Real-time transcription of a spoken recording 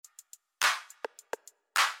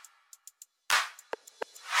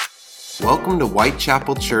Welcome to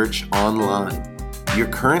Whitechapel Church Online. You're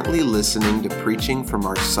currently listening to preaching from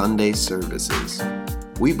our Sunday services.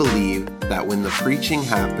 We believe that when the preaching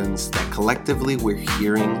happens, that collectively we're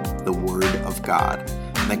hearing the Word of God,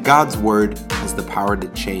 and that God's Word has the power to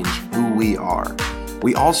change who we are.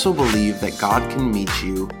 We also believe that God can meet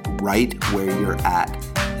you right where you're at,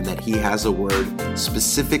 and that He has a word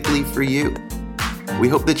specifically for you. We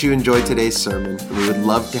hope that you enjoyed today's sermon, and we would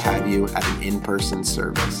love to have you at an in-person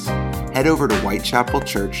service. Head over to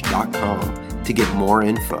whitechapelchurch.com to get more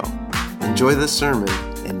info. Enjoy the sermon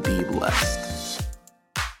and be blessed.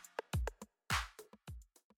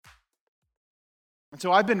 And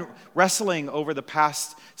so I've been wrestling over the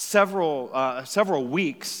past several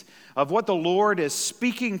weeks of what the Lord is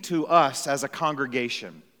speaking to us as a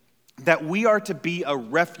congregation, that we are to be a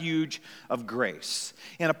refuge of grace.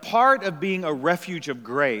 And a part of being a refuge of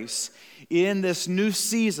grace in this new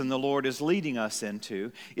season the Lord is leading us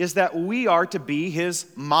into is that we are to be His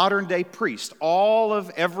modern day priest.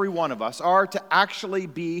 Every one of us are to actually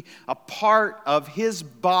be a part of His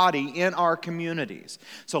body in our communities.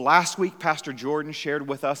 So last week, Pastor Jordan shared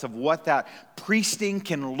with us of what that priesting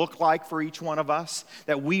can look like for each one of us,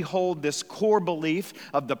 that we hold this core belief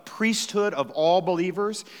of the priesthood of all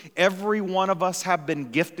believers. Every one of us have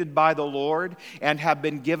been gifted by the Lord and have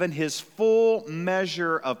been given His full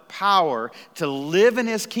measure of power to live in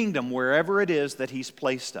His kingdom wherever it is that He's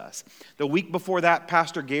placed us. The week before that,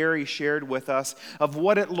 Pastor Gary shared with us of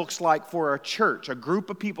what it looks like for a church, a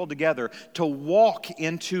group of people together, to walk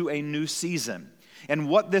into a new season and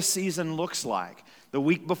what this season looks like. The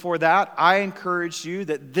week before that, I encouraged you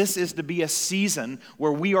that this is to be a season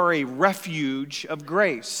where we are a refuge of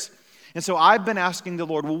grace. And so I've been asking the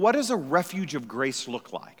Lord, well, what does a refuge of grace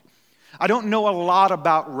look like? I don't know a lot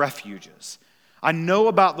about refuges. I know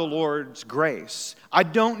about the Lord's grace. I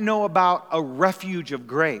don't know about a refuge of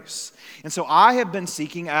grace. And so I have been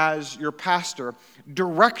seeking, as your pastor,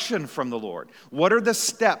 direction from the Lord. What are the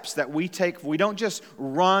steps that we take? We don't just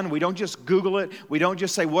run. We don't just Google it. We don't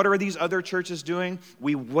just say, what are these other churches doing?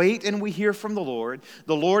 We wait and we hear from the Lord.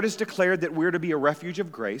 The Lord has declared that we're to be a refuge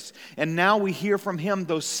of grace. And now we hear from Him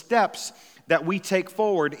those steps that we take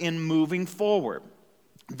forward in moving forward.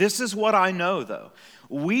 This is what I know, though.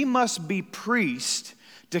 We must be priests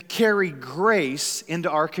to carry grace into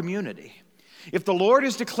our community. If the Lord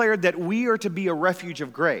has declared that we are to be a refuge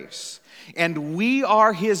of grace, and we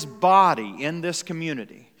are His body in this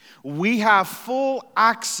community, we have full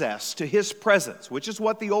access to His presence, which is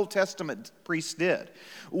what the Old Testament priests did.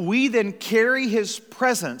 We then carry His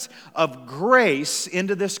presence of grace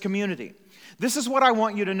into this community. This is what I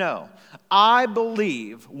want you to know. I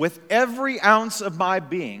believe with every ounce of my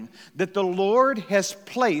being that the Lord has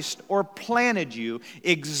placed or planted you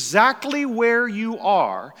exactly where you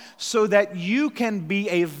are so that you can be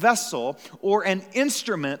a vessel or an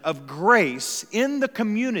instrument of grace in the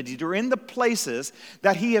community or in the places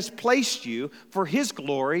that He has placed you for His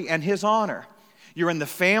glory and His honor. You're in the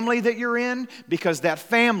family that you're in because that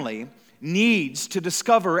family needs to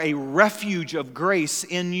discover a refuge of grace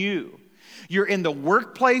in you. You're in the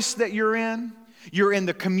workplace that you're in. You're in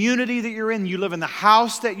the community that you're in. You live in the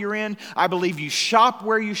house that you're in. I believe you shop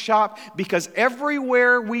where you shop because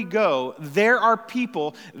everywhere we go, there are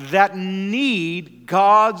people that need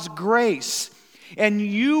God's grace. And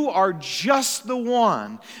you are just the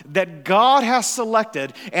one that God has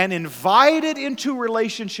selected and invited into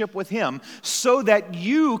relationship with Him so that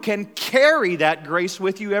you can carry that grace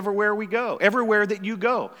with you everywhere we go, everywhere that you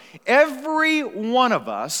go. Every one of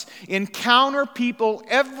us encounter people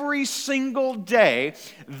every single day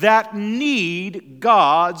that need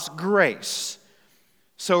God's grace.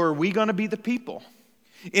 So are we going to be the people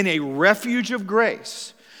in a refuge of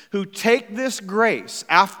grace who take this grace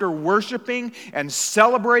after worshiping and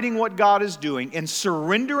celebrating what God is doing and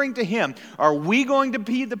surrendering to Him? Are we going to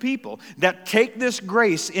be the people that take this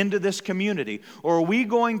grace into this community? Or are we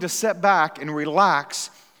going to sit back and relax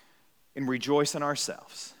and rejoice in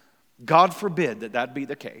ourselves? God forbid that that be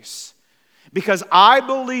the case. Because I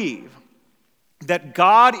believe that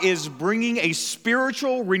God is bringing a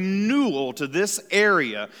spiritual renewal to this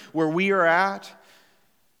area where we are at.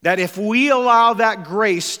 That if we allow that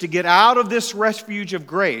grace to get out of this refuge of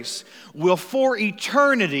grace, will for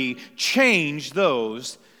eternity change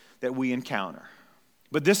those that we encounter.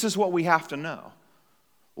 But this is what we have to know.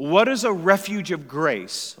 What does a refuge of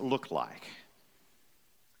grace look like?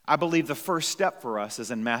 I believe the first step for us is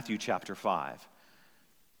in Matthew chapter 5.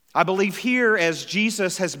 I believe here as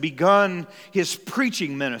Jesus has begun His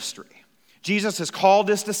preaching ministry, Jesus has called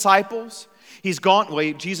His disciples.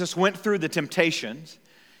 Jesus went through the temptations.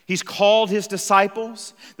 He's called his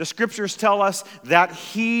disciples. The scriptures tell us that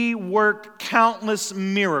he worked countless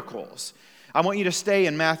miracles. I want you to stay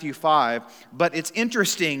in Matthew 5, but it's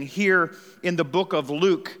interesting here in the book of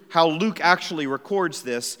Luke, how Luke actually records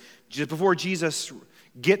this just before Jesus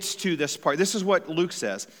gets to this part. This is what Luke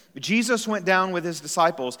says. Jesus went down with his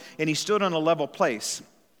disciples, and he stood on a level place.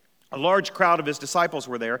 A large crowd of his disciples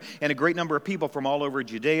were there, and a great number of people from all over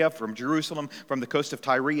Judea, from Jerusalem, from the coast of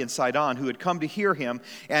Tyre and Sidon, who had come to hear him.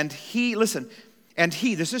 And he, listen,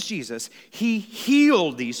 this is Jesus, he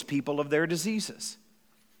healed these people of their diseases.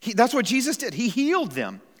 That's what Jesus did. He healed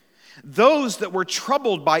them. Those that were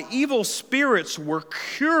troubled by evil spirits were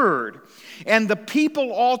cured. And the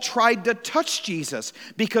people all tried to touch Jesus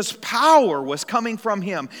because power was coming from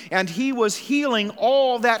him. And he was healing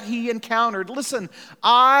all that he encountered. Listen,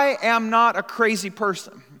 I am not a crazy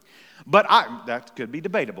person. But that could be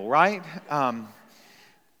debatable, right?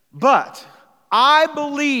 But I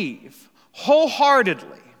believe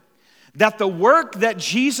wholeheartedly that the work that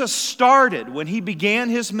Jesus started when he began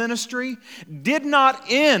his ministry did not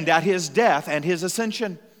end at his death and his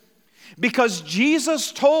ascension. Because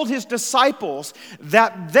Jesus told his disciples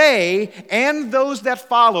that they and those that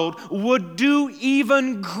followed would do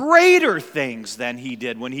even greater things than he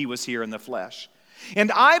did when he was here in the flesh.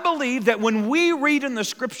 And I believe that when we read in the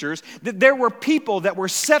scriptures that there were people that were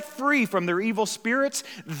set free from their evil spirits,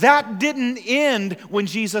 that didn't end when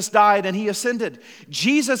Jesus died and he ascended.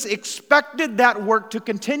 Jesus expected that work to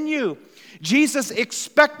continue. Jesus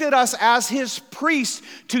expected us as his priests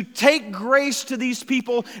to take grace to these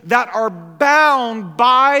people that are bound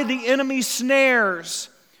by the enemy's snares.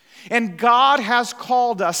 And God has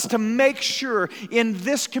called us to make sure in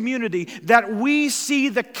this community that we see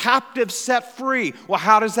the captive set free. Well,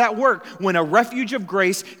 how does that work? When a refuge of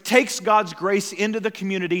grace takes God's grace into the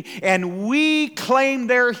community and we claim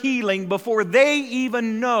their healing before they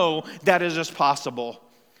even know that it is possible.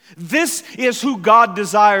 This is who God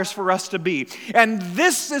desires for us to be. And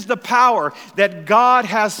this is the power that God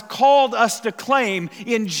has called us to claim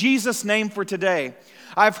in Jesus' name for today.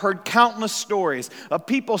 I've heard countless stories of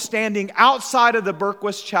people standing outside of the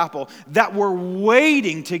Berquist Chapel that were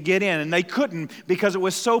waiting to get in, and they couldn't because it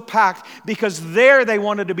was so packed, because there they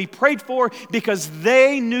wanted to be prayed for, because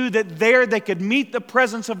they knew that there they could meet the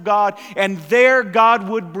presence of God, and there God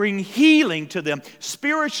would bring healing to them,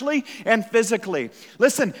 spiritually and physically.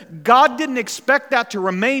 Listen, God didn't expect that to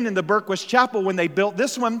remain in the Berquist Chapel when they built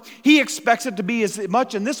this one. He expects it to be as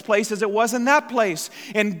much in this place as it was in that place.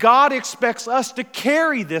 And God expects us to carry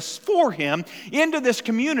this for him into this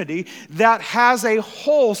community that has a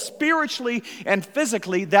hole spiritually and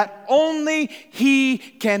physically that only he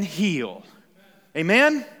can heal.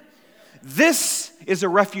 Amen? This is a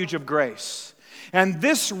refuge of grace. And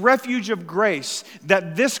this refuge of grace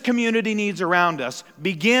that this community needs around us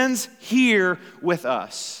begins here with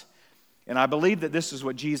us. And I believe that this is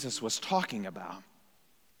what Jesus was talking about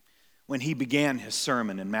when he began his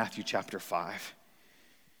sermon in Matthew chapter 5.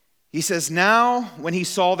 He says, now when he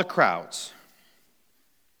saw the crowds,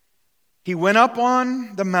 he went up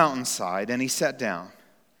on the mountainside and he sat down.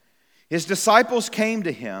 His disciples came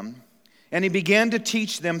to him and he began to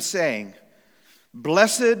teach them, saying,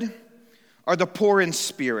 blessed are the poor in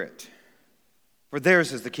spirit, for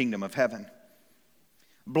theirs is the kingdom of heaven.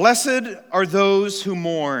 Blessed are those who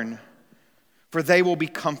mourn, for they will be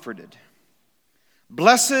comforted.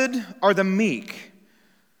 Blessed are the meek,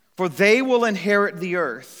 for they will inherit the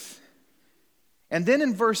earth. And then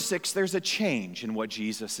in verse 6, there's a change in what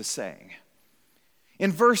Jesus is saying.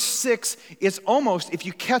 In verse 6, it's almost, if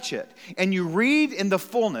you catch it, and you read in the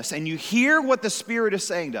fullness, and you hear what the Spirit is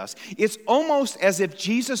saying to us, it's almost as if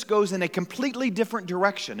Jesus goes in a completely different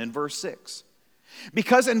direction in verse 6.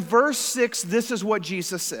 Because in verse 6, this is what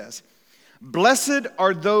Jesus says. Blessed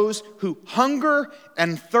are those who hunger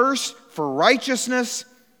and thirst for righteousness,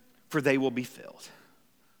 for they will be filled.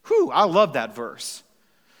 Whew, I love that verse.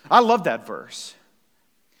 I love that verse.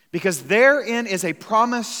 Because therein is a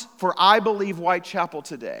promise for, I believe, Whitechapel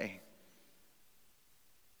today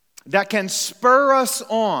that can spur us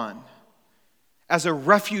on as a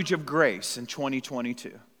refuge of grace in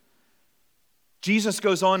 2022. Jesus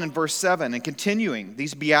goes on in verse 7 and continuing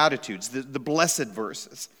these Beatitudes, the blessed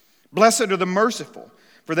verses. Blessed are the merciful,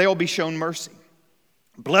 for they will be shown mercy.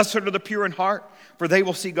 Blessed are the pure in heart, for they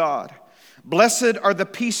will see God. Blessed are the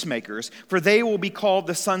peacemakers, for they will be called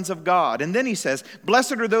the sons of God. And then he says,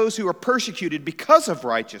 blessed are those who are persecuted because of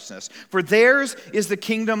righteousness, for theirs is the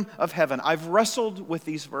kingdom of heaven. I've wrestled with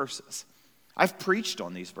these verses. I've preached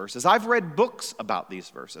on these verses. I've read books about these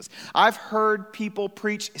verses. I've heard people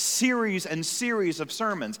preach series and series of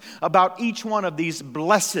sermons about each one of these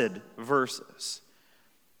blessed verses.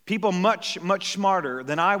 People much, much smarter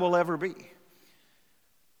than I will ever be.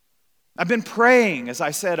 I've been praying, as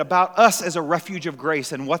I said, about us as a refuge of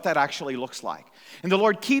grace and what that actually looks like. And the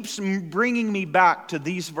Lord keeps bringing me back to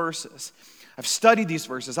these verses. I've studied these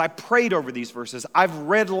verses. I prayed over these verses. I've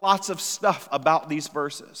read lots of stuff about these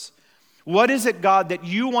verses. What is it, God, that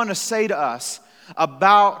you want to say to us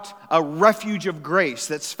about a refuge of grace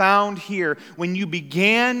that's found here when you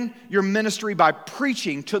began your ministry by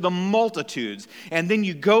preaching to the multitudes, and then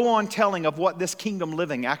you go on telling of what this kingdom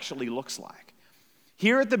living actually looks like?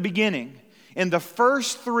 Here at the beginning, in the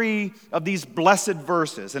first 3 of these blessed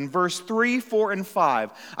verses, in verse 3, 4, and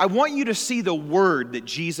 5, I want you to see the word that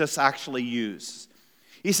Jesus actually used.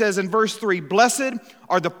 He says in verse 3, blessed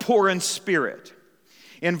are the poor in spirit.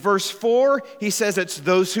 In verse 4, he says it's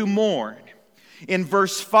those who mourn. In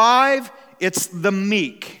verse 5, it's the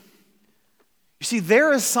meek. You see,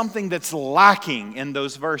 there is something that's lacking in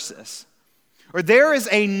those verses. Or there is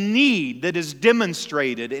a need that is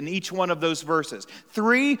demonstrated in each one of those verses.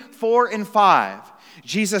 3, 4, and 5.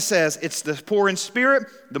 Jesus says it's the poor in spirit,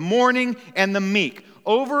 the mourning, and the meek.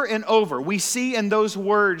 Over and over, we see in those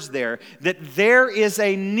words there that there is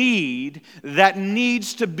a need that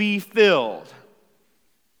needs to be filled.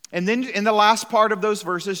 And then in the last part of those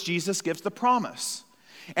verses, Jesus gives the promise.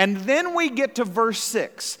 And then we get to verse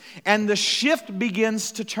 6, and the shift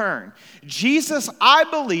begins to turn. Jesus, I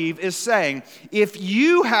believe, is saying, if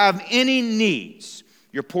you have any needs,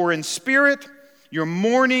 you're poor in spirit, you're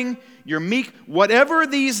mourning, you're meek, whatever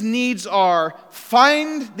these needs are,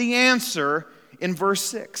 find the answer in verse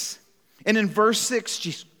 6. And in verse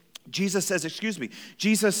 6, Jesus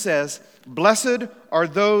says, blessed are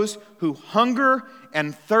those who hunger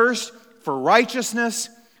and thirst for righteousness,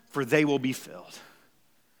 for they will be filled.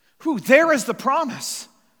 There is the promise.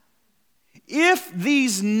 If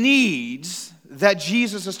these needs that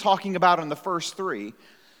Jesus is talking about in the first 3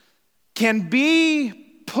 can be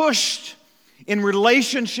pushed in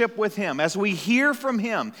relationship with Him, as we hear from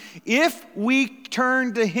Him, if we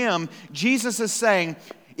turn to Him, Jesus is saying,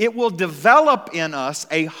 it will develop in us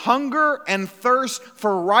a hunger and thirst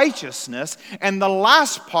for righteousness. And the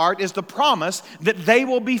last part is the promise that they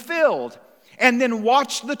will be filled. And then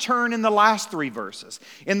watch the turn in the last 3 verses.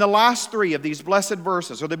 In the last 3 of these blessed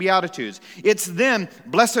verses, or the Beatitudes, it's then,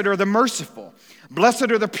 blessed are the merciful, blessed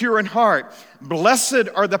are the pure in heart, blessed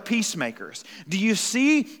are the peacemakers. Do you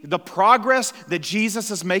see the progress that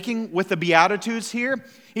Jesus is making with the Beatitudes here?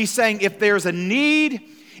 He's saying if there's a need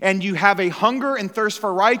and you have a hunger and thirst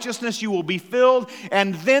for righteousness, you will be filled.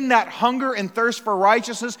 And then that hunger and thirst for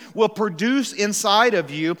righteousness will produce inside of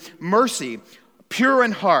you mercy, pure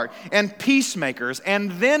in heart, and peacemakers. And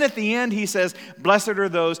then at the end he says, blessed are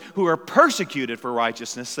those who are persecuted for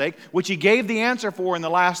righteousness' sake, which he gave the answer for in the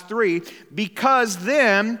last 3, because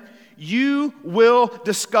then you will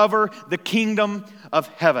discover the kingdom of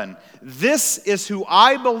heaven. This is who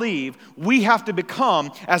I believe we have to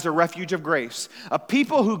become as a refuge of grace. A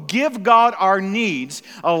people who give God our needs,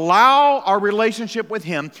 allow our relationship with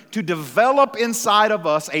Him to develop inside of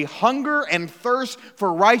us a hunger and thirst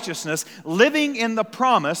for righteousness, living in the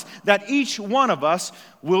promise that each one of us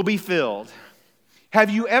will be filled. Have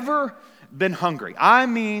you ever been hungry? I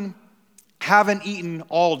mean, haven't eaten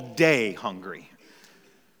all day hungry.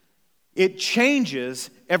 It changes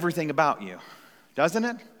everything about you, doesn't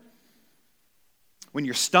it? When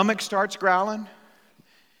your stomach starts growling,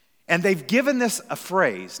 and they've given this a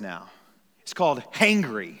phrase now. It's called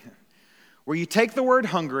hangry, where you take the word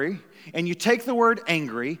hungry and you take the word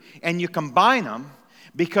angry and you combine them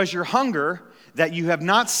because your hunger that you have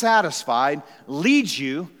not satisfied leads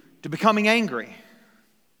you to becoming angry.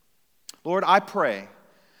 Lord, I pray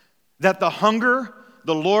that the hunger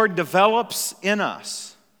the Lord develops in us,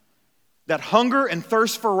 that hunger and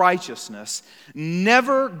thirst for righteousness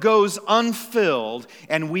never goes unfilled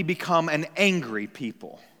and we become an angry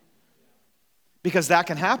people. Because that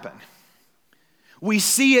can happen. We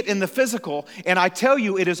see it in the physical, and I tell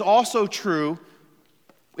you, it is also true.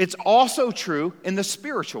 It's also true in the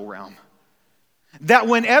spiritual realm. That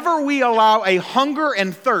whenever we allow a hunger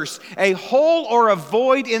and thirst, a hole or a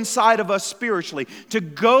void inside of us spiritually to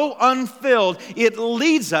go unfilled, it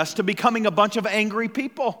leads us to becoming a bunch of angry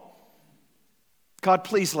people. God,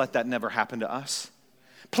 please let that never happen to us.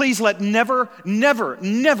 Please never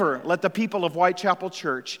let the people of Whitechapel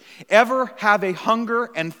Church ever have a hunger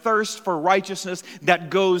and thirst for righteousness that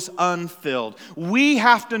goes unfilled. We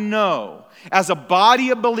have to know, as a body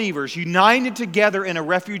of believers united together in a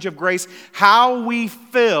refuge of grace, how we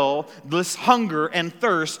fill this hunger and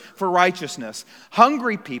thirst for righteousness.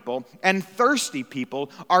 Hungry people and thirsty people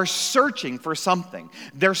are searching for something.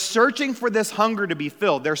 They're searching for this hunger to be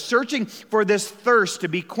filled. They're searching for this thirst to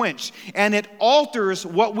be quenched. And it alters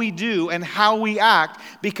what we do and how we act,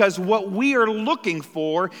 because what we are looking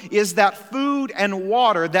for is that food and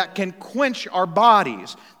water that can quench our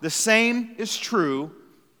bodies. The same is true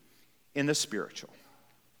in the spiritual.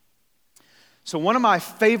 So one of my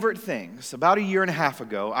favorite things, about a year and a half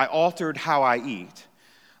ago, I altered how I eat.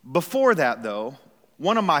 Before that, though,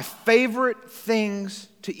 one of my favorite things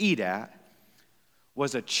to eat at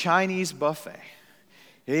was a Chinese buffet.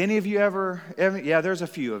 Any of you ever? Yeah, there's a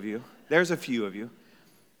few of you. There's a few of you.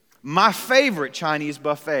 My favorite Chinese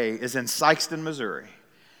buffet is in Sikeston, Missouri.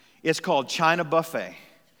 It's called China Buffet.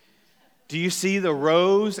 Do you see the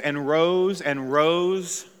rows and rows and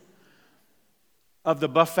rows of the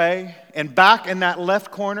buffet? And back in that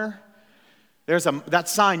left corner, there's that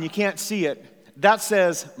sign, you can't see it, that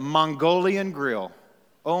says Mongolian Grill.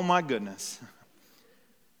 Oh my goodness.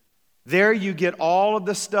 There you get all of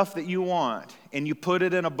the stuff that you want, and you put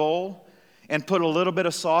it in a bowl and put a little bit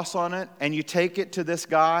of sauce on it, and you take it to this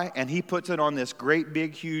guy, and he puts it on this great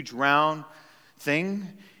big huge round thing,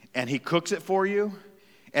 and he cooks it for you,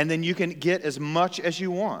 and then you can get as much as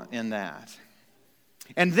you want in that.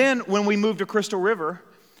 And then when we moved to Crystal River,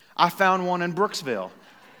 I found one in Brooksville.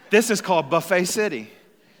 This is called Buffet City.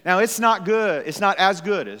 Now, it's not good. It's not as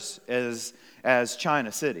good as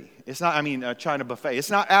China City. China Buffet.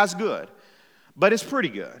 It's not as good, but it's pretty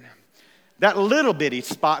good. That little bitty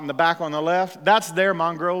spot in the back on the left, that's their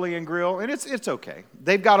Mongolian Grill, and it's okay.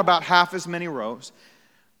 They've got about half as many rows.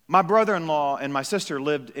 My brother-in-law and my sister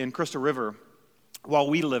lived in Crystal River while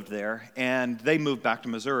we lived there, and they moved back to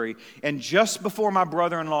Missouri. And just before my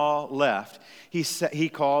brother-in-law left, he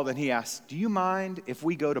called and he asked, "Do you mind if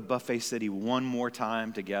we go to Buffet City one more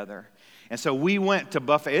time together?" And so we went to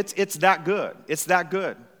Buffet. It's that good. It's that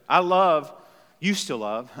good. Used to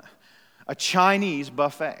love, a Chinese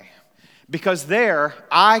buffet. Because there,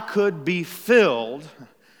 I could be filled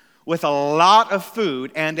with a lot of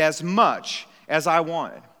food and as much as I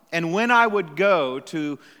wanted. And when I would go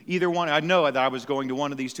to either one, I know that I was going to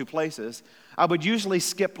one of these two places, I would usually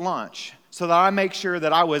skip lunch so that I make sure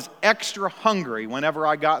that I was extra hungry whenever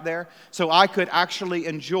I got there so I could actually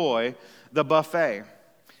enjoy the buffet.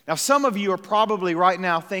 Now, some of you are probably right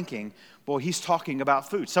now thinking, boy, he's talking about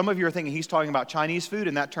food. Some of you are thinking he's talking about Chinese food,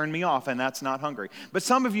 and that turned me off, and that's not hungry. But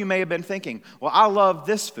some of you may have been thinking, well, I love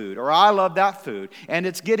this food, or I love that food, and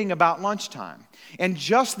it's getting about lunchtime. And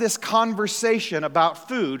just this conversation about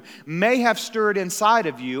food may have stirred inside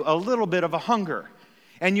of you a little bit of a hunger.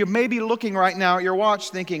 And you may be looking right now at your watch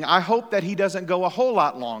thinking, I hope that he doesn't go a whole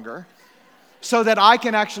lot longer so that I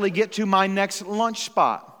can actually get to my next lunch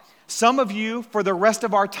spot. Some of you, for the rest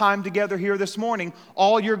of our time together here this morning,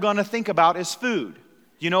 all you're going to think about is food.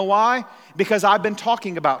 You know why? Because I've been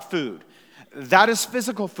talking about food. That is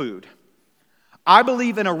physical food. I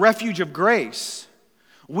believe in a refuge of grace.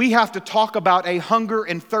 We have to talk about a hunger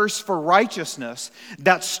and thirst for righteousness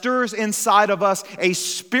that stirs inside of us a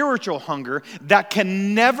spiritual hunger that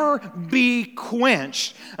can never be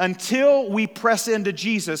quenched until we press into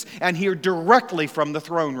Jesus and hear directly from the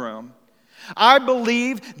throne room. I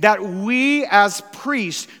believe that we as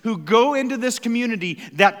priests who go into this community,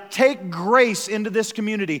 that take grace into this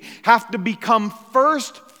community, have to become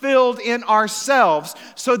first filled in ourselves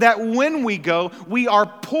so that when we go, we are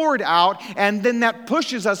poured out, and then that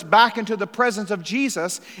pushes us back into the presence of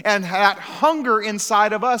Jesus, and that hunger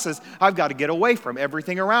inside of us is, I've got to get away from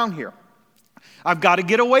everything around here. I've got to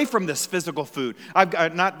get away from this physical food.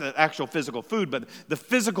 Not the actual physical food, but the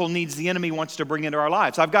physical needs the enemy wants to bring into our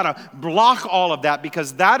lives. I've got to block all of that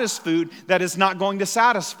because that is food that is not going to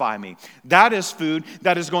satisfy me. That is food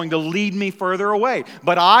that is going to lead me further away.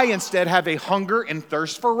 But I instead have a hunger and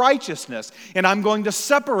thirst for righteousness. And I'm going to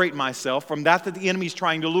separate myself from that the enemy is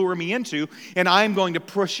trying to lure me into. And I'm going to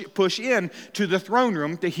push in to the throne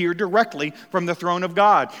room to hear directly from the throne of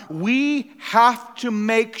God. We have to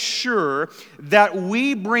make sure that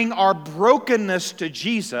we bring our brokenness to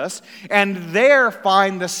Jesus and there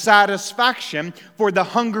find the satisfaction for the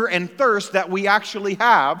hunger and thirst that we actually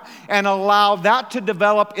have, and allow that to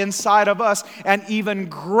develop inside of us an even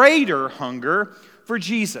greater hunger for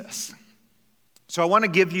Jesus. So I want to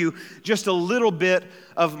give you just a little bit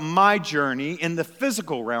of my journey in the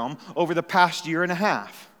physical realm over the past year and a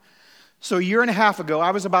half. So a year and a half ago,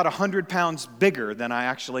 I was about 100 pounds bigger than I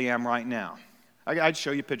actually am right now. I'd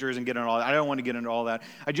show you pictures and get into all that. I don't want to get into all that.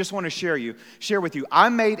 I just want to share with you. I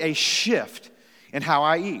made a shift in how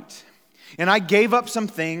I eat. And I gave up some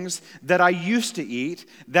things that I used to eat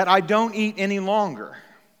that I don't eat any longer.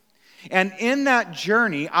 And in that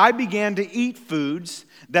journey, I began to eat foods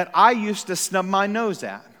that I used to snub my nose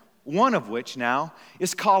at. One of which now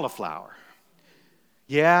is cauliflower.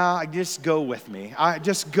 Yeah, just go with me.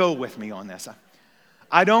 Just go with me on this.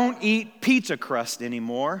 I don't eat pizza crust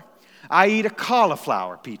anymore. I eat a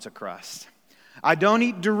cauliflower pizza crust. I don't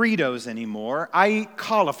eat Doritos anymore. I eat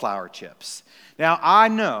cauliflower chips. Now, I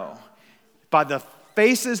know by the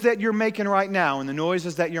faces that you're making right now and the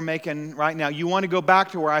noises that you're making right now, you want to go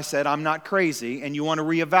back to where I said I'm not crazy, and you want to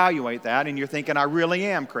reevaluate that, and you're thinking I really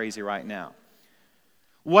am crazy right now.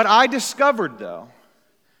 What I discovered, though,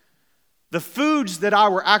 the foods that I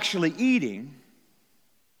were actually eating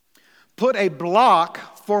put a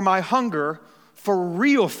block for my hunger for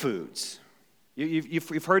real foods.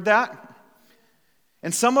 You've heard that?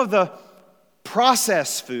 And some of the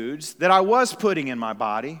processed foods that I was putting in my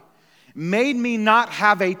body made me not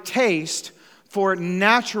have a taste for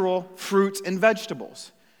natural fruits and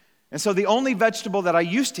vegetables. And so the only vegetable that I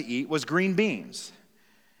used to eat was green beans.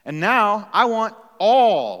 And now I want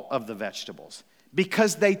all of the vegetables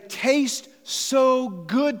because they taste so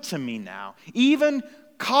good to me now. Even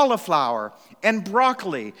cauliflower and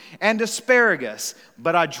broccoli and asparagus.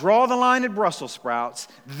 But I draw the line at Brussels sprouts.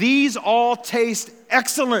 These all taste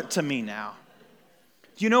excellent to me now.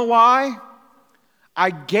 Do you know why?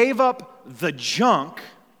 I gave up the junk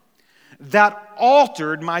that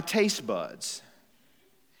altered my taste buds.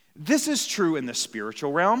 This is true in the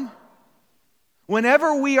spiritual realm.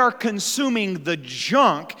 Whenever we are consuming the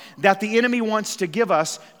junk that the enemy wants to give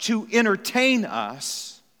us to entertain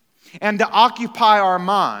us and to occupy our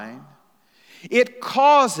mind, it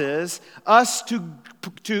causes us to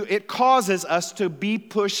be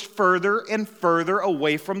pushed further and further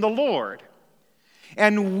away from the Lord.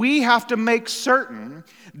 And we have to make certain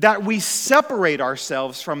that we separate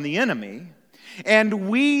ourselves from the enemy, and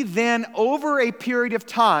we then, over a period of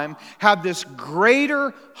time, have this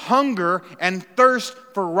greater hunger and thirst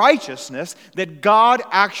for righteousness that God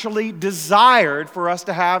actually desired for us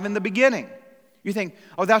to have in the beginning. You think,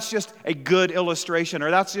 oh, that's just a good illustration, or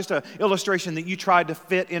that's just an illustration that you tried to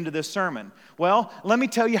fit into this sermon. Well, let me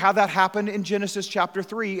tell you how that happened in Genesis chapter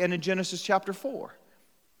 3 and in Genesis chapter 4.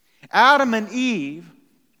 Adam and Eve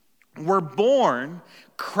were born,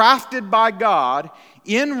 crafted by God,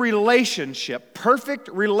 in relationship, perfect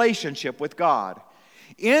relationship with God.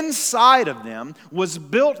 Inside of them was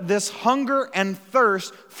built this hunger and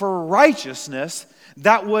thirst for righteousness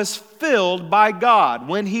that was filled by God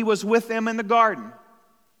when He was with them in the garden.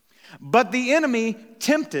 But the enemy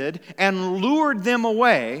tempted and lured them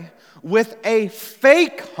away with a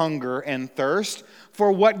fake hunger and thirst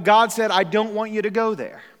for what God said, I don't want you to go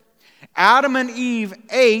there. Adam and Eve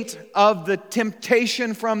ate of the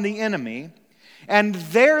temptation from the enemy, and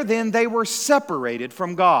there then they were separated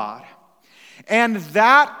from God. And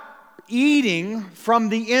that eating from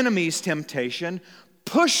the enemy's temptation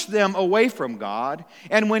pushed them away from God.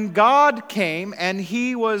 And when God came and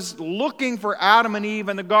He was looking for Adam and Eve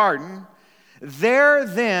in the garden, there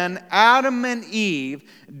then Adam and Eve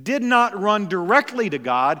did not run directly to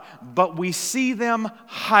God, but we see them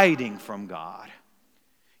hiding from God.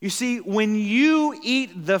 You see, when you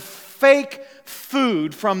eat the fake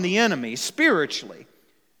food from the enemy spiritually,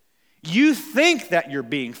 you think that you're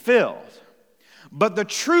being filled. But the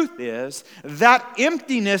truth is that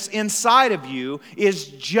emptiness inside of you is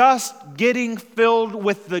just getting filled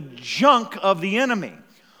with the junk of the enemy.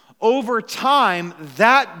 Over time,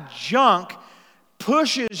 that junk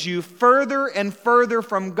pushes you further and further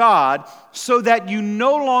from God so that you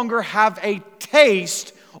no longer have a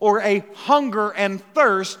taste or a hunger and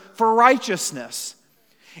thirst for righteousness.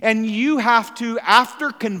 And you have to, after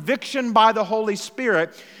conviction by the Holy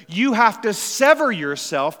Spirit, you have to sever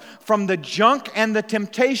yourself from the junk and the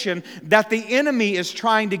temptation that the enemy is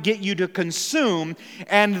trying to get you to consume,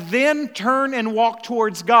 and then turn and walk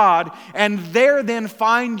towards God, and there then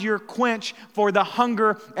find your quench for the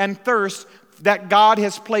hunger and thirst that God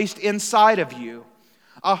has placed inside of you.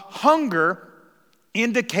 A hunger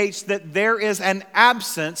indicates that there is an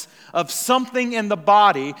absence of something in the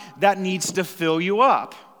body that needs to fill you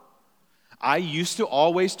up. I used to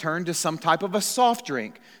always turn to some type of a soft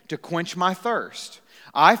drink to quench my thirst.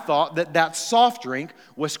 I thought that soft drink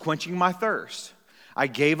was quenching my thirst. I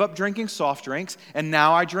gave up drinking soft drinks, and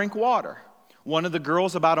now I drink water. One of the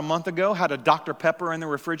girls about a month ago had a Dr. Pepper in the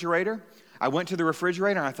refrigerator. I went to the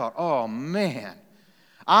refrigerator and I thought, oh man,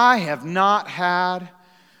 I have not had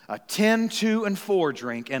a 10, 2, and 4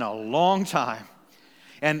 drink in a long time.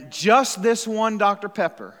 And just this one Dr.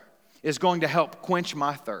 Pepper is going to help quench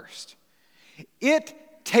my thirst. It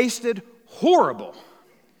tasted horrible.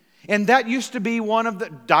 And that used to be one of the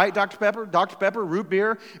Diet Dr. Pepper, root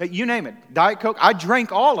beer, you name it, Diet Coke. I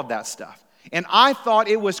drank all of that stuff. And I thought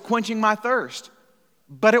it was quenching my thirst.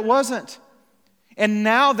 But it wasn't. And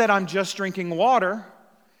now that I'm just drinking water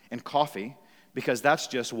and coffee, because that's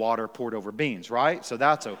just water poured over beans, right? So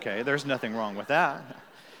that's okay. There's nothing wrong with that.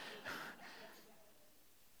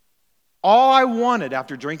 All I wanted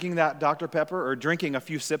after drinking that Dr. Pepper, or drinking a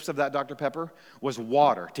few sips of that Dr. Pepper, was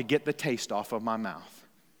water to get the taste off of my mouth.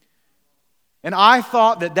 And I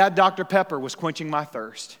thought that Dr. Pepper was quenching my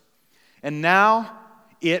thirst. And now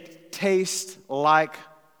it tastes like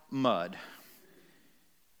mud.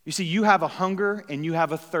 You see, you have a hunger and you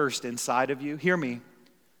have a thirst inside of you, hear me,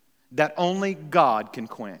 that only God can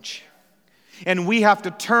quench. And we have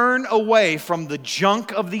to turn away from the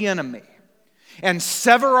junk of the enemy and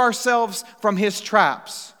sever ourselves from his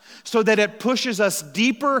traps so that it pushes us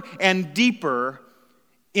deeper and deeper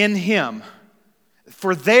in him.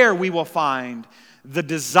 For there we will find the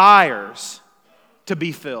desires to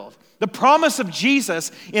be filled. The promise of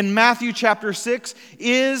Jesus in Matthew chapter 6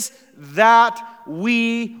 is that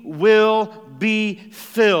we will be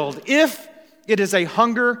filled if it is a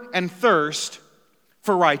hunger and thirst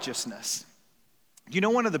for righteousness. Do you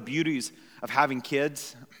know one of the beauties of having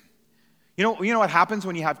kids? You know what happens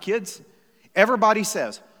when you have kids? Everybody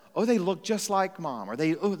says, oh, they look just like mom, or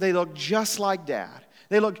they look just like dad.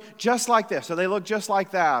 They look just like this, or they look just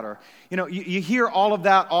like that. Or, you hear all of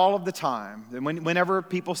that all of the time. Whenever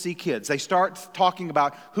people see kids, they start talking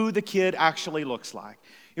about who the kid actually looks like.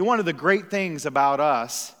 And one of the great things about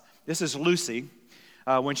us, this is Lucy,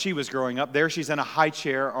 when she was growing up. There she's in a high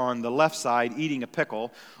chair on the left side eating a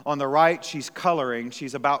pickle. On the right, she's coloring.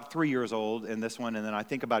 She's about 3 years old in this one, and then I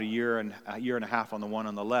think about a year and a half on the one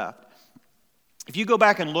on the left. If you go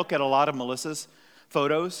back and look at a lot of Melissa's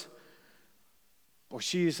photos, well,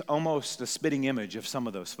 she's almost a spitting image of some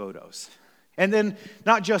of those photos. And then,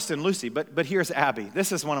 not just in Lucy, but here's Abby.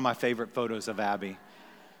 This is one of my favorite photos of Abby.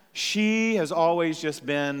 She has always just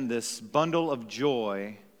been this bundle of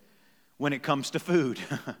joy when it comes to food.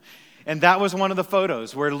 And that was one of the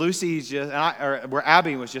photos where where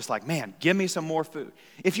Abby was just like, man, give me some more food.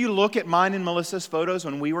 If you look at mine and Melissa's photos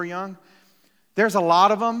when we were young, there's a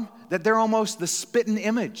lot of them that they're almost the spitting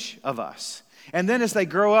image of us. And then as they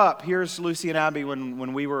grow up, here's Lucy and Abby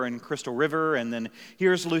when we were in Crystal River, and then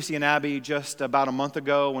here's Lucy and Abby just about a month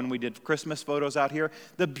ago when we did Christmas photos out here.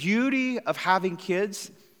 The beauty of having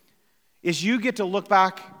kids is you get to look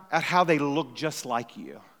back at how they look just like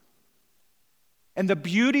you. And the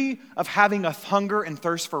beauty of having a hunger and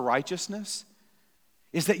thirst for righteousness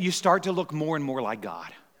is that you start to look more and more like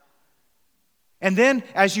God. And then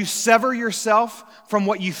as you sever yourself from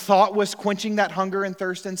what you thought was quenching that hunger and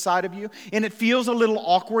thirst inside of you, and it feels a little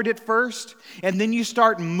awkward at first, and then you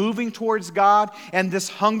start moving towards God, and this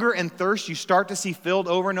hunger and thirst you start to see filled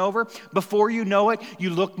over and over, before you know it, you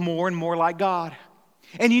look more and more like God.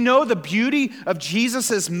 And you know the beauty of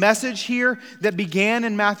Jesus' message here that began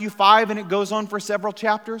in Matthew 5 and it goes on for several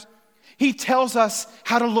chapters? He tells us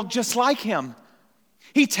how to look just like him.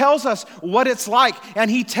 He tells us what it's like,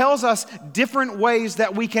 and he tells us different ways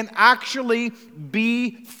that we can actually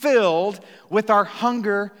be filled with our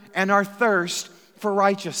hunger and our thirst for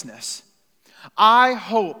righteousness. I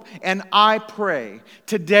hope and I pray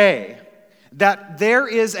today that there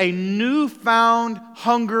is a newfound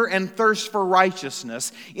hunger and thirst for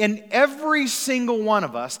righteousness in every single one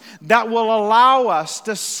of us that will allow us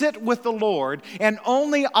to sit with the Lord and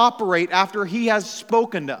only operate after he has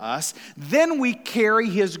spoken to us. Then we carry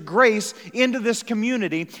his grace into this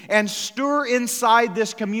community and stir inside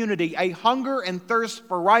this community a hunger and thirst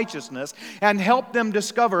for righteousness and help them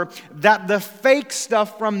discover that the fake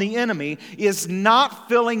stuff from the enemy is not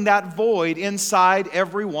filling that void inside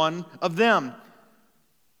every one of them.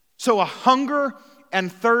 So a hunger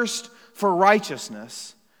and thirst for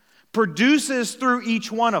righteousness produces through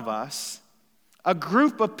each one of us a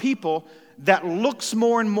group of people that looks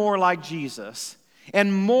more and more like Jesus.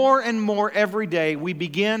 And more every day we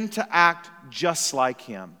begin to act just like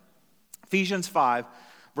him. Ephesians 5,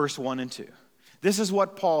 verse 1 and 2. This is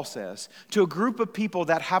what Paul says to a group of people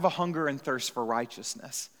that have a hunger and thirst for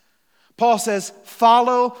righteousness. Paul says,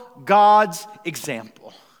 follow God's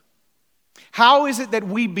example. How is it that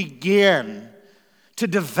we begin to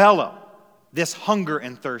develop this hunger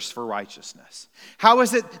and thirst for righteousness? How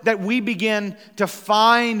is it that we begin to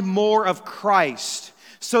find more of Christ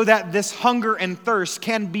so that this hunger and thirst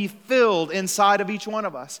can be filled inside of each one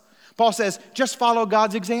of us. Paul says, just follow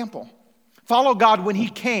God's example. Follow God when he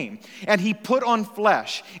came and he put on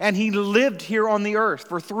flesh and he lived here on the earth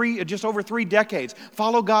for just over 3 decades.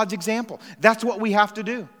 Follow God's example. That's what we have to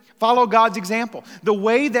do. Follow God's example. The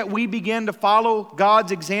way that we begin to follow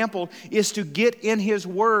God's example is to get in his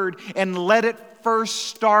word and let it first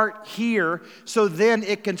start here, so then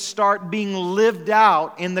it can start being lived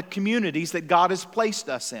out in the communities that God has placed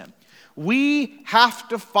us in. We have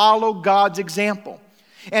to follow God's example.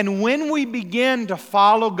 And when we begin to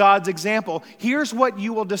follow God's example, here's what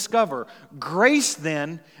you will discover. Grace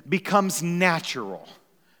then becomes natural.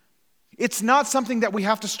 It's not something that we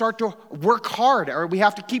have to start to work hard or we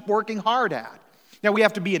have to keep working hard at. Now, we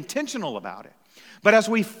have to be intentional about it. But as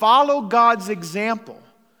we follow God's example,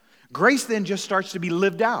 grace then just starts to be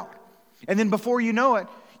lived out. And then before you know it,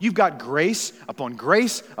 you've got grace upon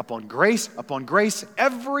grace upon grace upon grace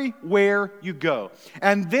everywhere you go.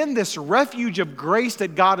 And then this refuge of grace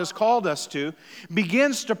that God has called us to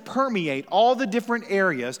begins to permeate all the different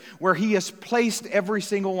areas where he has placed every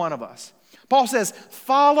single one of us. Paul says,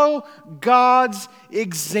 follow God's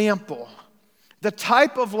example. The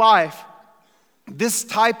type of life, this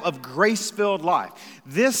type of grace-filled life,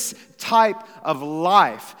 this type of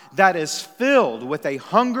life that is filled with a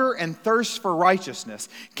hunger and thirst for righteousness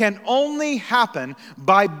can only happen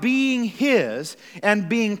by being his and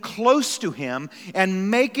being close to him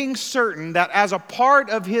and making certain that as a part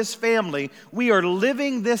of his family, we are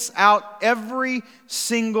living this out every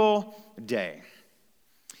single day.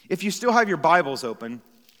 If you still have your Bibles open,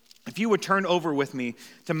 if you would turn over with me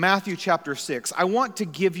to Matthew chapter 6, I want to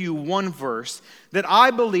give you one verse that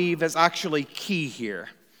I believe is actually key here.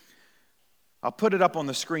 I'll put it up on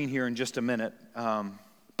the screen here in just a minute,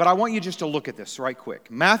 but I want you just to look at this right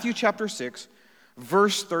quick. Matthew chapter 6,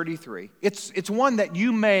 verse 33. It's one that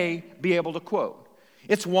you may be able to quote.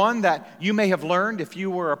 It's one that you may have learned if you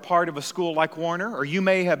were a part of a school like Warner, or you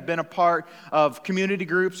may have been a part of community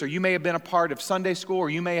groups, or you may have been a part of Sunday school, or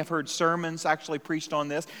you may have heard sermons actually preached on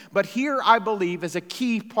this. But here, I believe, is a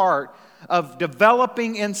key part of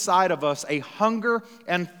developing inside of us a hunger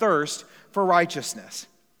and thirst for righteousness.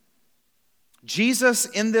 Jesus,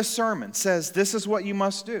 in this sermon, says this is what you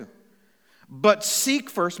must do. But seek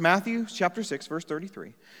first, Matthew chapter 6, verse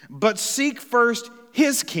 33, but seek first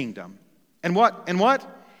his kingdom. And what? And what?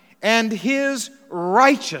 And his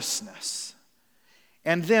righteousness.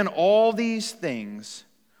 And then all these things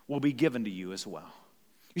will be given to you as well.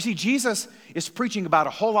 You see, Jesus is preaching about a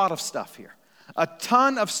whole lot of stuff here. A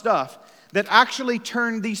ton of stuff that actually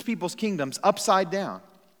turned these people's kingdoms upside down.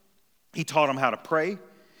 He taught them how to pray.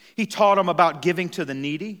 He taught them about giving to the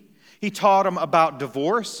needy. He taught them about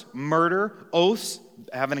divorce, murder, oaths,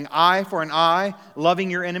 having an eye for an eye, loving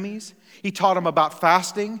your enemies. He taught them about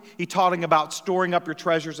fasting. He taught them about storing up your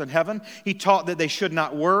treasures in heaven. He taught that they should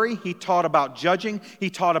not worry. He taught about judging.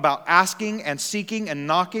 He taught about asking and seeking and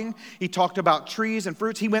knocking. He talked about trees and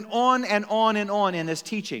fruits. He went on and on and on in his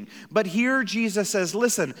teaching. But here Jesus says,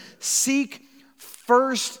 listen, seek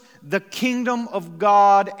first the kingdom of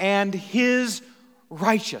God and his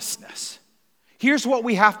righteousness. Here's what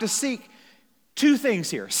we have to seek. 2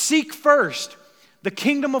 things here. Seek first the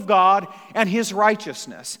kingdom of God and his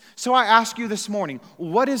righteousness. So I ask you this morning,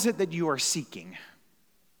 what is it that you are seeking?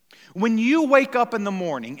 When you wake up in the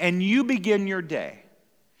morning and you begin your day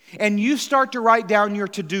and you start to write down your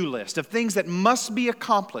to-do list of things that must be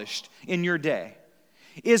accomplished in your day,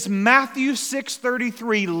 is Matthew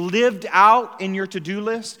 6:33 lived out in your to-do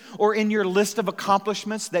list or in your list of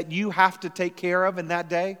accomplishments that you have to take care of in that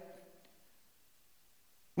day?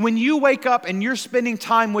 When you wake up and you're spending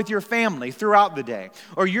time with your family throughout the day,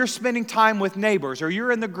 or you're spending time with neighbors, or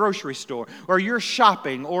you're in the grocery store, or you're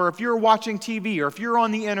shopping, or if you're watching TV, or if you're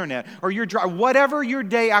on the internet, or you're driving, whatever your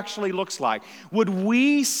day actually looks like, would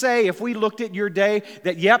we say, if we looked at your day,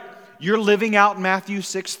 that, yep, you're living out Matthew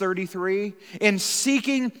 6:33 in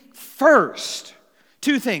seeking first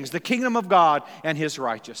 2 things, the kingdom of God and his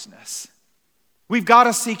righteousness? We've got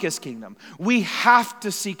to seek his kingdom. We have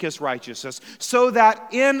to seek his righteousness so that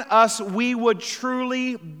in us we would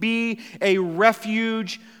truly be a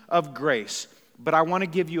refuge of grace. But I want to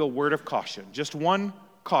give you a word of caution, just one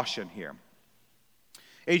caution here.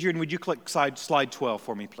 Adrian, would you click slide 12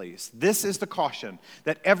 for me, please? This is the caution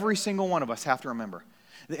that every single one of us have to remember.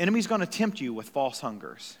 The enemy's going to tempt you with false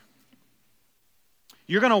hungers.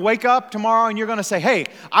 You're going to wake up tomorrow and you're going to say, hey,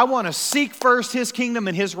 I want to seek first his kingdom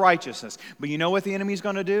and his righteousness. But you know what the enemy's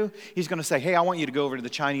going to do? He's going to say, hey, I want you to go over to the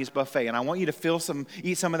Chinese buffet and I want you to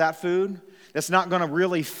eat some of that food that's not going to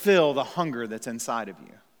really fill the hunger that's inside of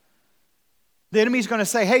you. The enemy's going to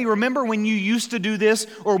say, hey, remember when you used to do this,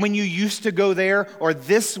 or when you used to go there, or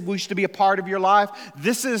this used to be a part of your life?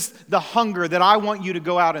 This is the hunger that I want you to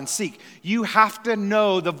go out and seek. You have to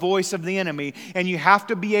know the voice of the enemy, and you have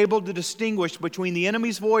to be able to distinguish between the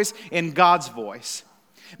enemy's voice and God's voice.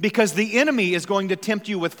 Because the enemy is going to tempt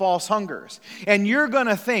you with false hungers. And you're going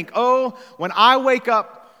to think, oh, when I wake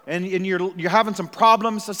up, and you're having some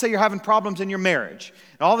problems. Let's say you're having problems in your marriage.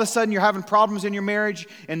 And all of a sudden you're having problems in your marriage,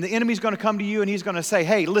 and the enemy's going to come to you and he's going to say,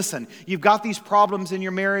 hey, listen, you've got these problems in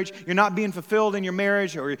your marriage. You're not being fulfilled in your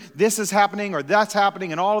marriage, or this is happening, or that's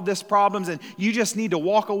happening, and all of this problems, and you just need to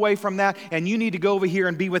walk away from that, and you need to go over here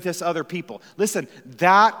and be with this other people. Listen,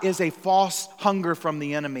 that is a false hunger from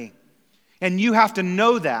the enemy. And you have to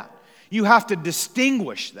know that. You have to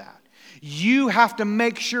distinguish that. You have to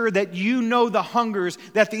make sure that you know the hungers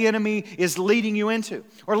that the enemy is leading you into.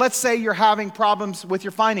 Or let's say you're having problems with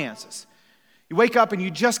your finances. You wake up and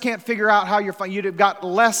you just can't figure out how you've got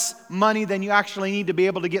less money than you actually need to be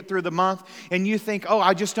able to get through the month. And you think, oh,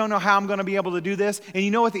 I just don't know how I'm going to be able to do this. And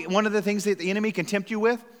you know what? One of the things that the enemy can tempt you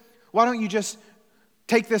with? Why don't you just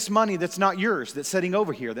take this money that's not yours, that's sitting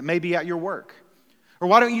over here, that may be at your work? Or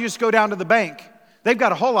why don't you just go down to the bank? They've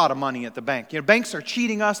got a whole lot of money at the bank. You know, banks are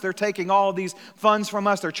cheating us. They're taking all of these funds from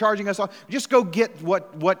us. They're charging us all. Just go get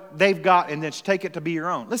what they've got and then take it to be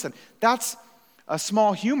your own. Listen, that's a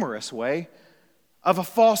small humorous way of a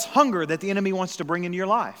false hunger that the enemy wants to bring into your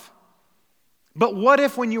life. But what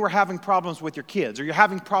if when you were having problems with your kids, or you're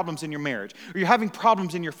having problems in your marriage, or you're having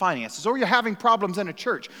problems in your finances, or you're having problems in a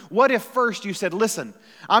church? What if first you said, listen,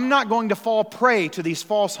 I'm not going to fall prey to these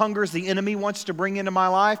false hungers the enemy wants to bring into my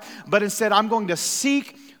life, but instead I'm going to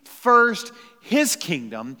seek first His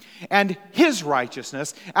kingdom and His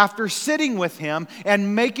righteousness after sitting with Him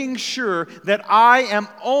and making sure that I am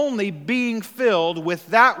only being filled with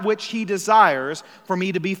that which He desires for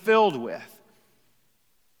me to be filled with.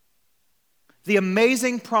 The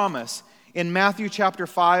amazing promise in Matthew chapter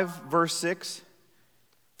 5, verse 6,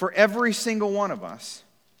 for every single one of us.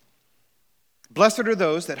 Blessed are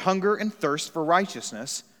those that hunger and thirst for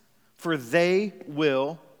righteousness, for they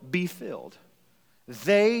will be filled.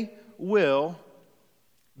 They will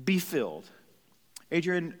be filled.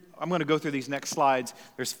 Adrian, I'm going to go through these next slides.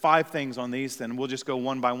 There's 5 things on these, then we'll just go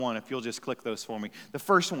one by one if you'll just click those for me. The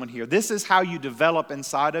first one here, this is how you develop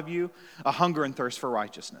inside of you a hunger and thirst for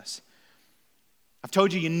righteousness. I've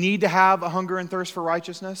told you need to have a hunger and thirst for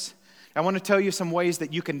righteousness. I want to tell you some ways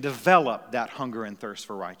that you can develop that hunger and thirst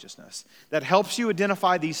for righteousness. That helps you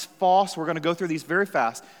identify these false, we're going to go through these very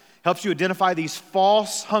fast, helps you identify these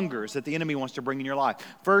false hungers that the enemy wants to bring in your life.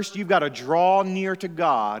 First, you've got to draw near to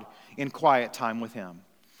God in quiet time with Him.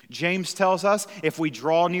 James tells us if we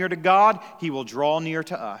draw near to God, He will draw near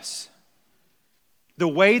to us. The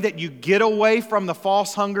way that you get away from the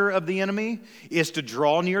false hunger of the enemy is to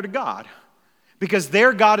draw near to God. Because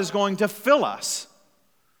there God is going to fill us.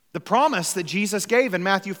 The promise that Jesus gave in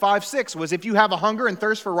Matthew 5:6 was if you have a hunger and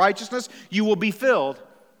thirst for righteousness, you will be filled.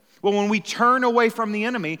 Well, when we turn away from the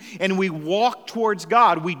enemy and we walk towards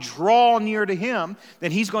God, we draw near to Him, then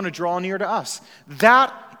He's going to draw near to us.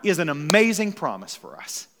 That is an amazing promise for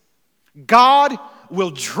us. God will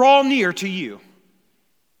draw near to you.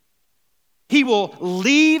 He will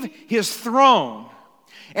leave His throne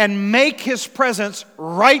and make His presence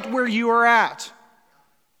right where you are at.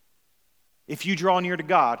 If you draw near to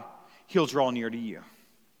God, He'll draw near to you.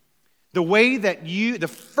 The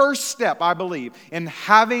first step, I believe, in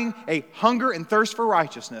having a hunger and thirst for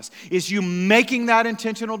righteousness is you making that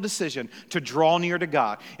intentional decision to draw near to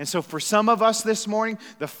God. And so for some of us this morning,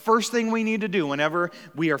 the first thing we need to do whenever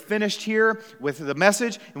we are finished here with the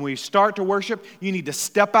message and we start to worship, you need to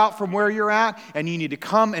step out from where you're at and you need to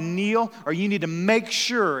come and kneel, or you need to make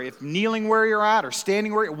sure, if kneeling where you're at or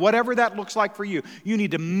standing where, whatever that looks like for you, you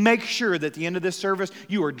need to make sure that at the end of this service,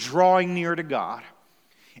 you are drawing near to God.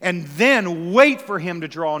 And then wait for Him to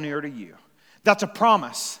draw near to you. That's a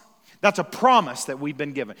promise. That's a promise that we've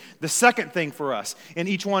been given. The second thing for us in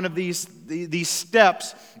each one of these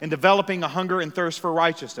steps in developing a hunger and thirst for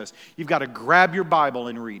righteousness, you've got to grab your Bible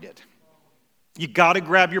and read it. You've got to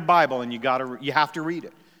grab your Bible and you have to read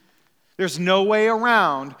it. There's no way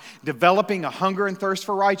around developing a hunger and thirst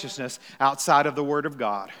for righteousness outside of the Word of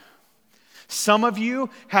God. Some of you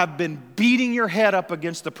have been beating your head up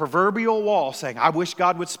against the proverbial wall saying, I wish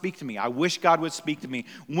God would speak to me. I wish God would speak to me,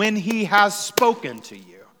 when He has spoken to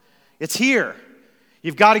you. It's here.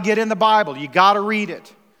 You've got to get in the Bible. You've got to read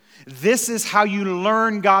it. This is how you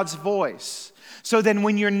learn God's voice. So then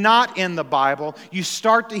when you're not in the Bible, you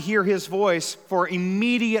start to hear His voice for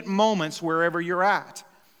immediate moments wherever you're at.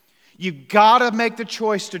 You got to make the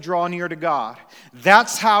choice to draw near to God.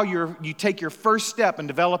 That's how you take your first step in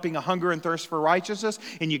developing a hunger and thirst for righteousness,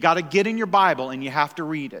 and you got to get in your Bible and you have to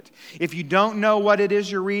read it. If you don't know what it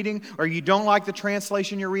is you're reading, or you don't like the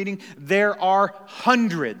translation you're reading, there are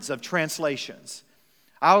hundreds of translations.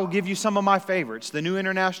 I'll give you some of my favorites. The New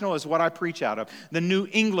International is what I preach out of. The New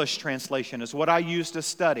English Translation is what I use to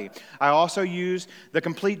study. I also use the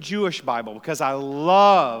Complete Jewish Bible because I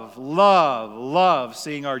love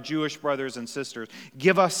seeing our Jewish brothers and sisters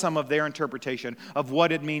give us some of their interpretation of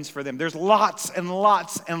what it means for them. There's lots and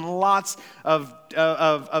lots and lots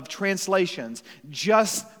of translations.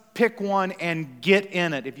 Just pick one and get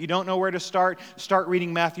in it. If you don't know where to start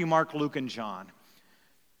reading Matthew, Mark, Luke, and John.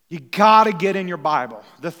 You got to get in your Bible.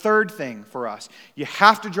 The third thing for us, you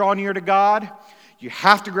have to draw near to God. You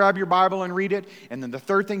have to grab your Bible and read it. And then the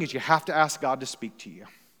third thing is you have to ask God to speak to you.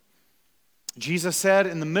 Jesus said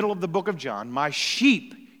in the middle of the book of John, "My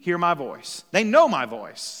sheep hear my voice. They know my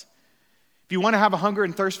voice." If you want to have a hunger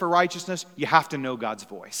and thirst for righteousness, you have to know God's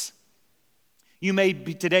voice. You may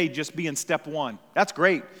be today just be in step one. That's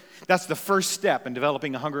great. That's the first step in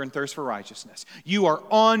developing a hunger and thirst for righteousness. You are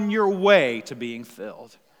on your way to being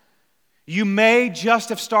filled. You may just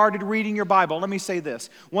have started reading your Bible. Let me say this.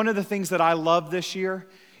 One of the things that I love this year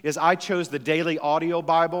is I chose the daily audio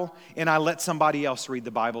Bible, and I let somebody else read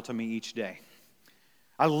the Bible to me each day.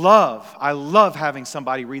 I love having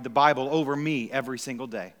somebody read the Bible over me every single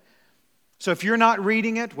day. So if you're not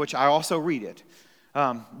reading it, which I also read it,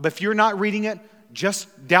 but if you're not reading it,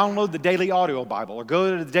 just download the Daily Audio Bible or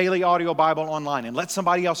go to the Daily Audio Bible online and let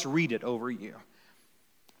somebody else read it over you.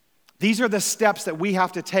 These are the steps that we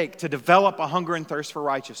have to take to develop a hunger and thirst for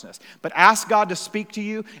righteousness. But ask God to speak to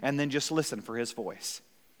you and then just listen for His voice.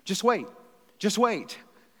 Just wait. Just wait.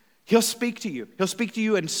 He'll speak to you. He'll speak to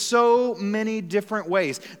you in so many different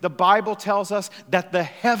ways. The Bible tells us that the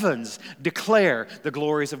heavens declare the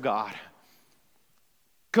glories of God.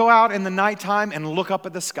 Go out in the nighttime and look up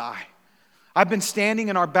at the sky. I've been standing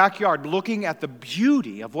in our backyard looking at the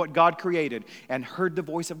beauty of what God created and heard the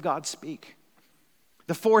voice of God speak.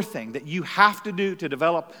 The fourth thing that you have to do to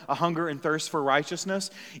develop a hunger and thirst for righteousness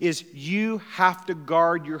is you have to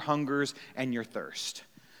guard your hungers and your thirst.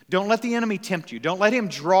 Don't let the enemy tempt you. Don't let him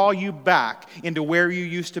draw you back into where you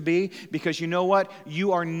used to be, because you know what?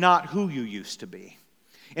 You are not who you used to be.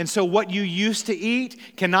 And so what you used to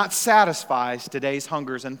eat cannot satisfy today's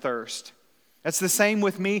hungers and thirst. That's the same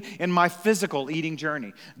with me in my physical eating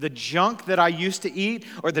journey. The junk that I used to eat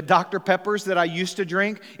or the Dr. Peppers that I used to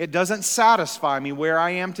drink, it doesn't satisfy me where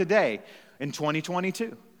I am today in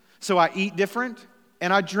 2022. So I eat different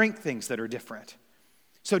and I drink things that are different.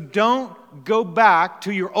 So don't go back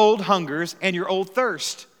to your old hungers and your old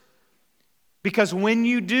thirst. Because when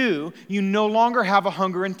you do, you no longer have a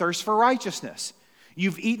hunger and thirst for righteousness.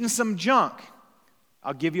 You've eaten some junk.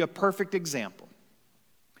 I'll give you a perfect example.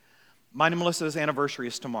 Mine and Melissa's anniversary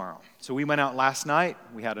is tomorrow. So we went out last night.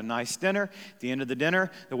 We had a nice dinner. At the end of the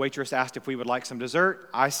dinner, the waitress asked if we would like some dessert.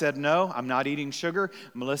 I said no, I'm not eating sugar.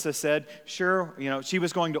 Melissa said, sure. She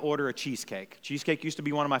was going to order a cheesecake. Cheesecake used to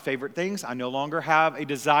be one of my favorite things. I no longer have a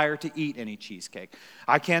desire to eat any cheesecake.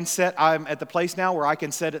 I'm at the place now where I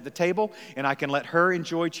can sit at the table and I can let her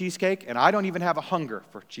enjoy cheesecake, and I don't even have a hunger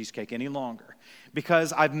for cheesecake any longer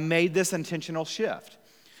because I've made this intentional shift.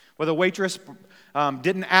 Well, the waitress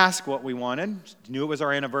didn't ask what we wanted, knew it was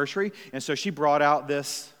our anniversary, and so she brought out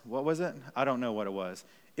this, what was it? I don't know what it was.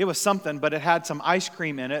 It was something, but it had some ice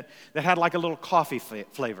cream in it that had like a little coffee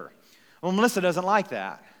flavor. Well, Melissa doesn't like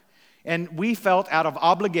that. And we felt out of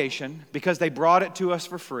obligation, because they brought it to us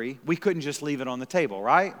for free, we couldn't just leave it on the table,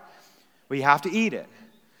 right? We have to eat it.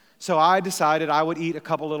 So I decided I would eat a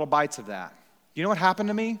couple little bites of that. You know what happened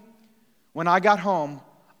to me? When I got home,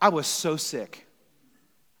 I was so sick.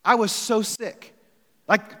 I was so sick.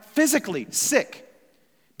 Like physically sick,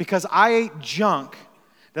 because I ate junk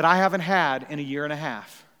that I haven't had in a year and a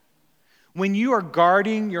half. When you are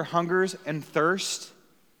guarding your hungers and thirst,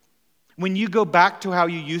 when you go back to how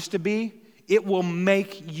you used to be, it will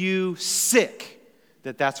make you sick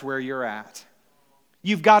that's where you're at.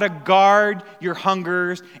 You've got to guard your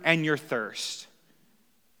hungers and your thirst.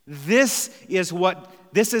 This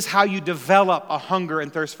is how you develop a hunger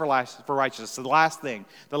and thirst for righteousness. So the last thing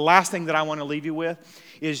that I want to leave you with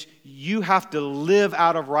is you have to live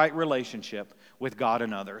out of right relationship with God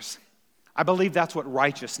and others. I believe that's what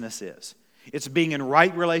righteousness is. It's being in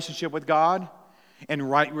right relationship with God and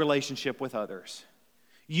right relationship with others.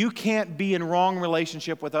 You can't be in wrong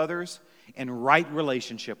relationship with others and right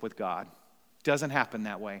relationship with God. It doesn't happen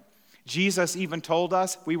that way. Jesus even told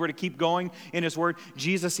us, if we were to keep going in his word,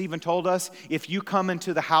 Jesus even told us, if you come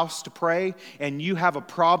into the house to pray and you have a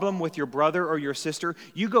problem with your brother or your sister,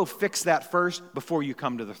 you go fix that first before you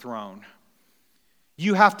come to the throne.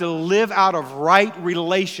 You have to live out of right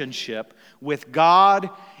relationship with God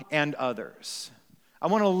and others. I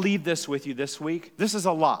want to leave this with you this week. This is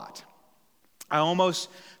a lot. I almost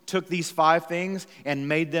took these 5 things and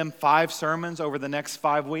made them 5 sermons over the next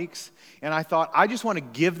 5 weeks. And I thought, I just want to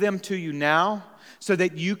give them to you now so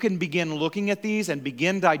that you can begin looking at these and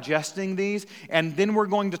begin digesting these. And then we're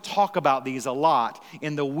going to talk about these a lot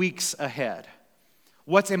in the weeks ahead.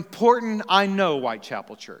 What's important, I know,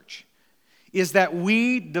 Whitechapel Church, is that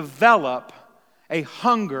we develop a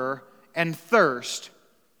hunger and thirst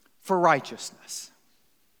for righteousness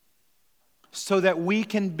so that we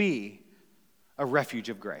can be a refuge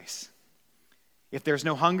of grace. If there's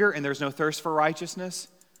no hunger and there's no thirst for righteousness,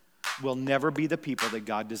 we'll never be the people that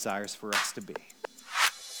God desires for us to be.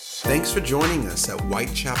 Thanks for joining us at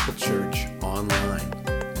Whitechapel Church Online.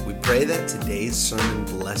 We pray that today's sermon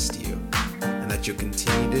blessed you and that you'll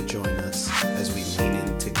continue to join us as we lean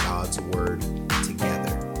into God's Word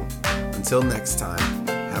together. Until next time,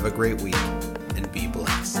 have a great week.